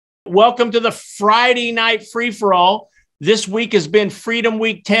Welcome to the Friday night free-for-all. This week has been Freedom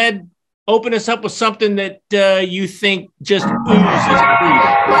Week. Ted, open us up with something that you think just oozes freedom.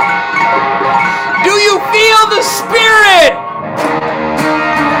 Do you feel the spirit?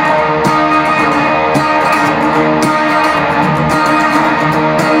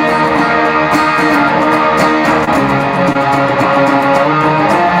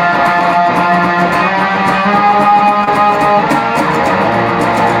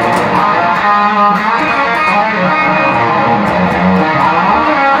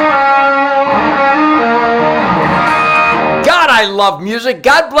 I love music.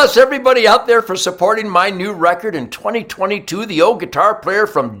 God bless everybody out there for supporting my new record in 2022. The old guitar player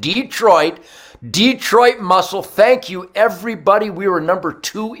from Detroit Muscle. Thank you, everybody. We were number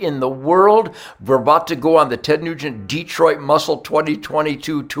 2 in the world. We're about to go on the Ted Nugent Detroit Muscle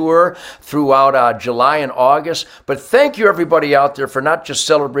 2022 tour throughout July and August. But thank you, everybody out there, for not just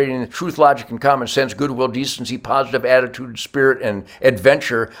celebrating the truth, logic, and common sense, goodwill, decency, positive attitude, spirit, and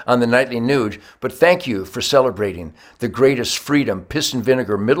adventure on the Nightly Nuge, but thank you for celebrating the greatest freedom, piss and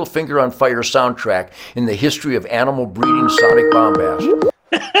vinegar, middle finger on fire soundtrack in the history of animal breeding sonic bombast.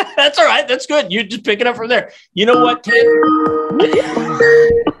 That's all right. That's good. You just pick it up from there. You know what, Ted?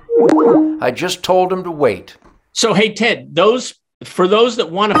 I just told him to wait. So, hey, Ted, for those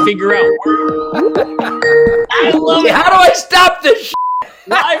that want to figure out I love it. How do I stop this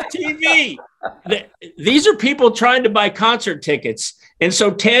live TV? These are people trying to buy concert tickets. And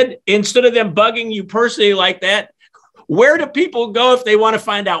so, Ted, instead of them bugging you personally like that, where do people go if they want to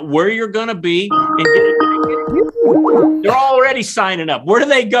find out where you're going to be and get it? They're already signing up. Where do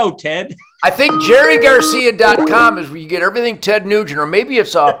they go, Ted? I think jerrygarcia.com is where you get everything Ted Nugent, or maybe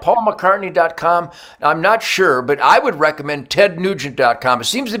it's paulmccartney.com. I'm not sure, but I would recommend tednugent.com. It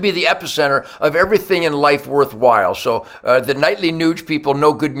seems to be the epicenter of everything in life worthwhile. So the Nightly Nuge people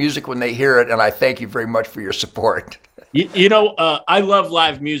know good music when they hear it, and I thank you very much for your support. You know, I love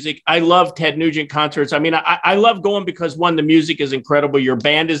live music. I love Ted Nugent concerts. I mean, I love going because, one, the music is incredible. Your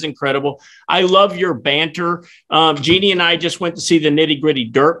band is incredible. I love your banter. Jeannie and I just went to see the Nitty Gritty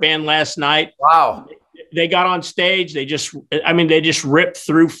Dirt Band last night. Wow. They got on stage. They just ripped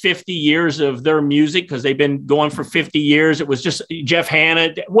through 50 years of their music because they've been going for 50 years. It was just Jeff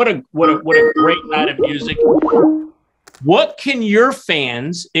Hanna. What a great night of music. What can your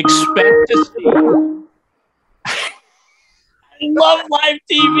fans expect to see? Love live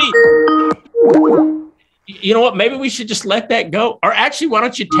TV. You know what? Maybe we should just let that go. Or actually, why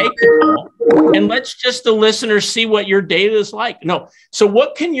don't you take the call and let's just the listeners see what your data is like. No. So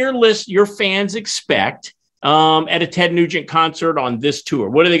what can your fans expect at a Ted Nugent concert on this tour?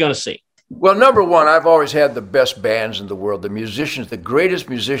 What are they going to see? Well, number one, I've always had the best bands in the world. The musicians, the greatest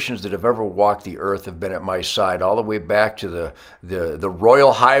musicians that have ever walked the earth have been at my side, all the way back to the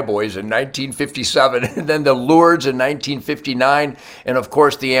Royal Highboys in 1957, and then the Lourdes in 1959, and of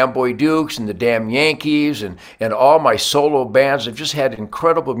course the Amboy Dukes and the Damn Yankees and all my solo bands. I've just had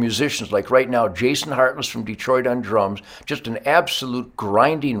incredible musicians, like right now, Jason Hartless from Detroit on drums, just an absolute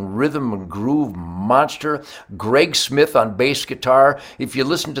grinding rhythm and groove monster. Greg Smith on bass guitar. If you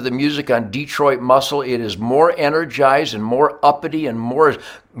listen to the music on Detroit Muscle, it is more energized and more uppity and more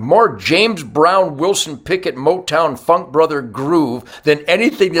James Brown, Wilson Pickett, Motown, Funk Brother groove than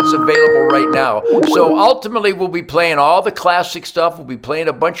anything that's available right now. So ultimately, we'll be playing all the classic stuff. We'll be playing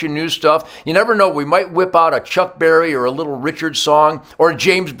a bunch of new stuff. You never know. We might whip out a Chuck Berry or a Little Richard song or a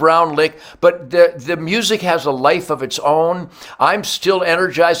James Brown lick, but the music has a life of its own. I'm still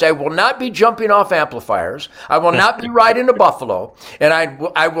energized. I will not be jumping off amplifiers. I will not be riding a buffalo, and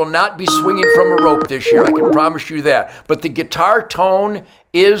I will not be swinging from a rope this year. I can promise you that. But the guitar tone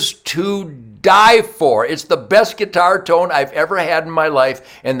is to die for. It's the best guitar tone I've ever had in my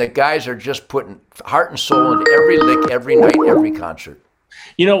life, and the guys are just putting heart and soul into every lick, every night, every concert.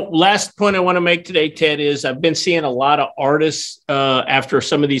 You know, last point I want to make today, Ted, is I've been seeing a lot of artists after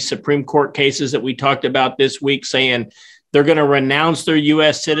some of these Supreme Court cases that we talked about this week saying they're going to renounce their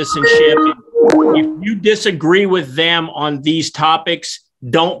U.S. citizenship. If you disagree with them on these topics,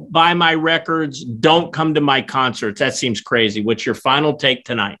 don't buy my records. Don't come to my concerts. That seems crazy. What's your final take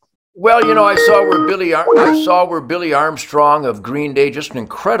tonight? Well, you know, I saw where Billy Armstrong of Green Day, just an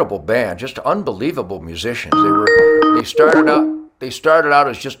incredible band, just unbelievable musicians. They started out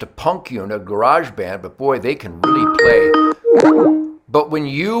as just a punk unit, a garage band, but boy, they can really play. But when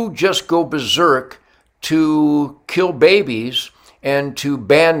you just go berserk to kill babies and to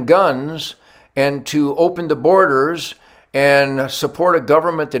ban guns and to open the borders and support a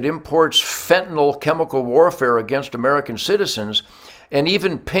government that imports fentanyl chemical warfare against American citizens, and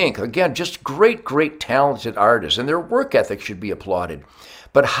even Pink, again, just great, talented artists, and their work ethic should be applauded.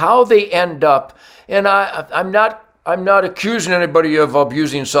 But how they end up, and I'm not accusing anybody of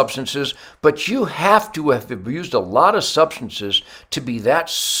abusing substances, but you have to have abused a lot of substances to be that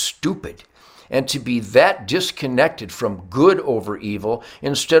stupid and to be that disconnected from good over evil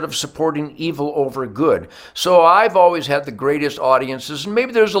instead of supporting evil over good. So I've always had the greatest audiences, and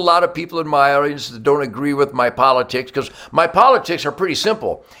maybe there's a lot of people in my audience that don't agree with my politics, because my politics are pretty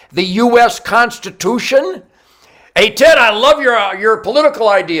simple. The U.S. Constitution. Hey, Ted, I love your political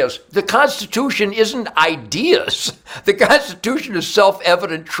ideas. The Constitution isn't ideas. The Constitution is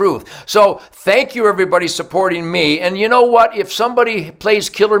self-evident truth. So thank you, everybody, supporting me. And you know what? If somebody plays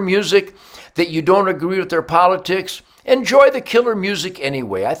killer music that you don't agree with their politics, enjoy the killer music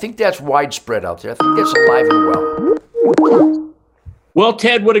anyway. I think that's widespread out there. I think that's alive and well. Well,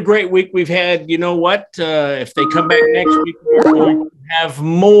 Ted, what a great week we've had. You know what? If they come back next week, we're going to have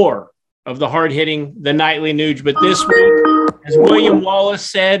more of the hard-hitting, the Nightly Nuge. But this week, as William Wallace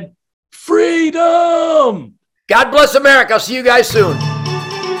said, freedom! God bless America. I'll see you guys soon.